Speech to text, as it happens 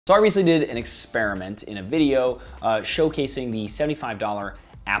So I recently did an experiment in a video showcasing the $75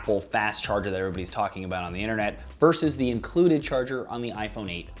 Apple fast charger that everybody's talking about on the internet versus the included charger on the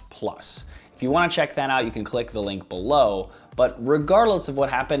iPhone 8 Plus. If you want to check that out, you can click the link below, but regardless of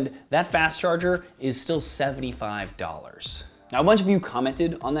what happened, that fast charger is still $75. Now, a bunch of you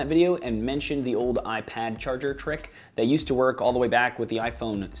commented on that video and mentioned the old iPad charger trick that used to work all the way back with the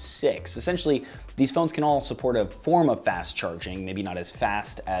iPhone 6. Essentially, these phones can all support a form of fast charging, maybe not as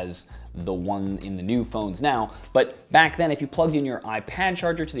fast as the one in the new phones now, but back then, if you plugged in your iPad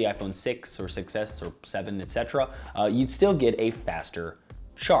charger to the iPhone 6 or 6S or 7, etc., you'd still get a faster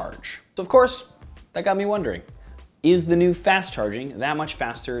charge. So of course, that got me wondering, is the new fast charging that much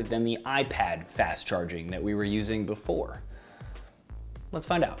faster than the iPad fast charging that we were using before? Let's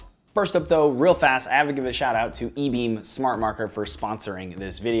find out. First up though, real fast, I have to give a shout out to eBeam Smart Marker for sponsoring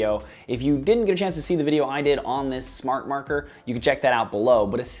this video. If you didn't get a chance to see the video I did on this smart marker, you can check that out below.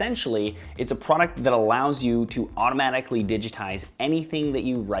 But essentially, it's a product that allows you to automatically digitize anything that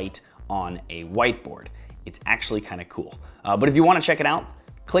you write on a whiteboard. It's actually kind of cool. But if you want to check it out,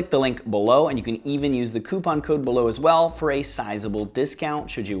 click the link below, and you can even use the coupon code below as well for a sizable discount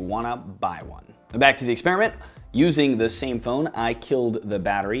should you want to buy one. Now back to the experiment. Using the same phone, I killed the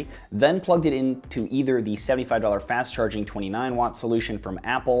battery, then plugged it into either the $75 fast charging 29-watt solution from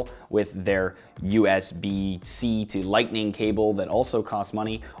Apple with their USB-C to Lightning cable that also costs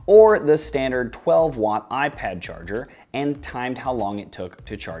money, or the standard 12-watt iPad charger, and timed how long it took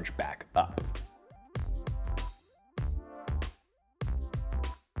to charge back up.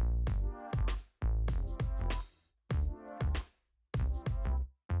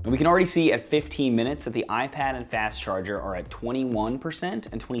 We can already see at 15 minutes that the iPad and fast charger are at 21%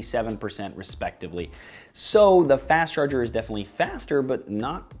 and 27% respectively. So the fast charger is definitely faster, but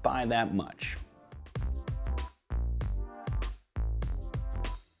not by that much.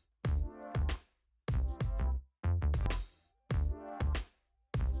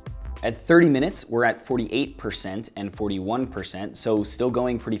 At 30 minutes, we're at 48% and 41%, so still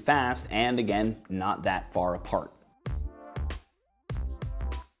going pretty fast, and again, not that far apart.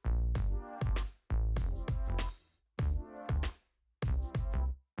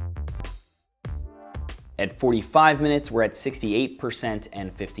 At 45 minutes, we're at 68%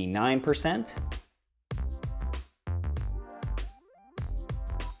 and 59%.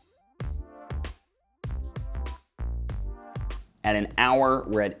 At an hour,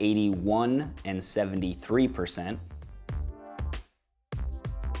 we're at 81 and 73%.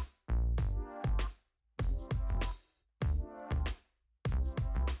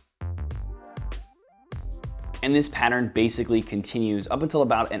 And this pattern basically continues up until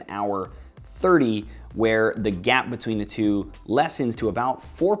about an hour 30, where the gap between the two lessens to about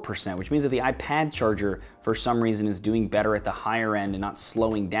 4%, which means that the iPad charger, for some reason, is doing better at the higher end and not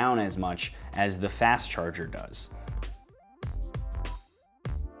slowing down as much as the fast charger does.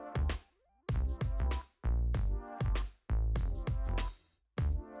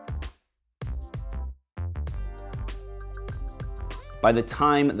 By the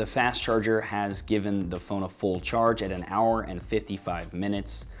time the fast charger has given the phone a full charge at an hour and 55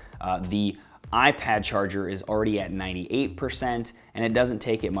 minutes, the iPad charger is already at 98%, and it doesn't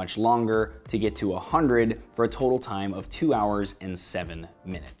take it much longer to get to 100 for a total time of 2 hours and 7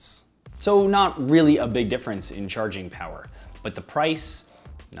 minutes. So not really a big difference in charging power, but the price,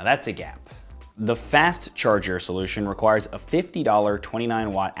 now that's a gap. The fast charger solution requires a $50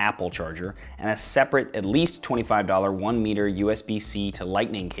 29-watt Apple charger and a separate at least $25 1-meter USB-C to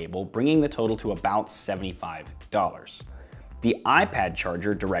Lightning cable, bringing the total to about $75. The iPad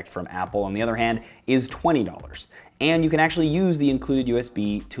charger direct from Apple, on the other hand, is $20. And you can actually use the included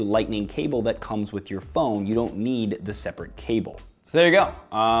USB to Lightning cable that comes with your phone. You don't need the separate cable. So there you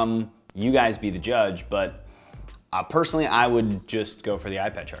go. You guys be the judge, but personally, I would just go for the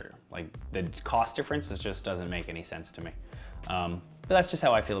iPad charger. Like, the cost difference just doesn't make any sense to me. But that's just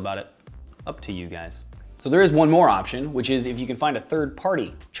how I feel about it. Up to you guys. So there is one more option, which is if you can find a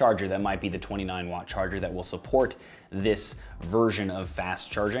third-party charger that might be the 29-watt charger that will support this version of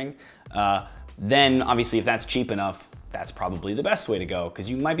fast charging, then obviously if that's cheap enough, that's probably the best way to go, because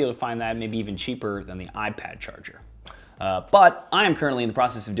you might be able to find that maybe even cheaper than the iPad charger. But I am currently in the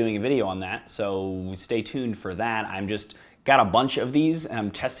process of doing a video on that, so stay tuned for that. I'm just got a bunch of these, and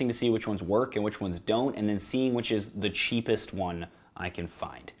I'm testing to see which ones work and which ones don't, and then seeing which is the cheapest one I can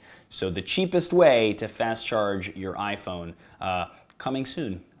find. So the cheapest way to fast charge your iPhone, coming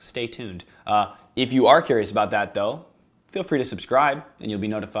soon. Stay tuned. If you are curious about that though, feel free to subscribe and you'll be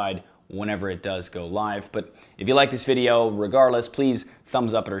notified whenever it does go live. But if you like this video, regardless, please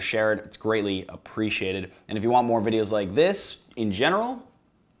thumbs up it or share it. It's greatly appreciated. And if you want more videos like this in general,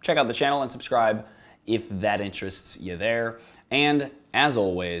 check out the channel and subscribe if that interests you there. And as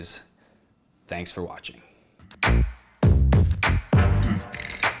always, thanks for watching.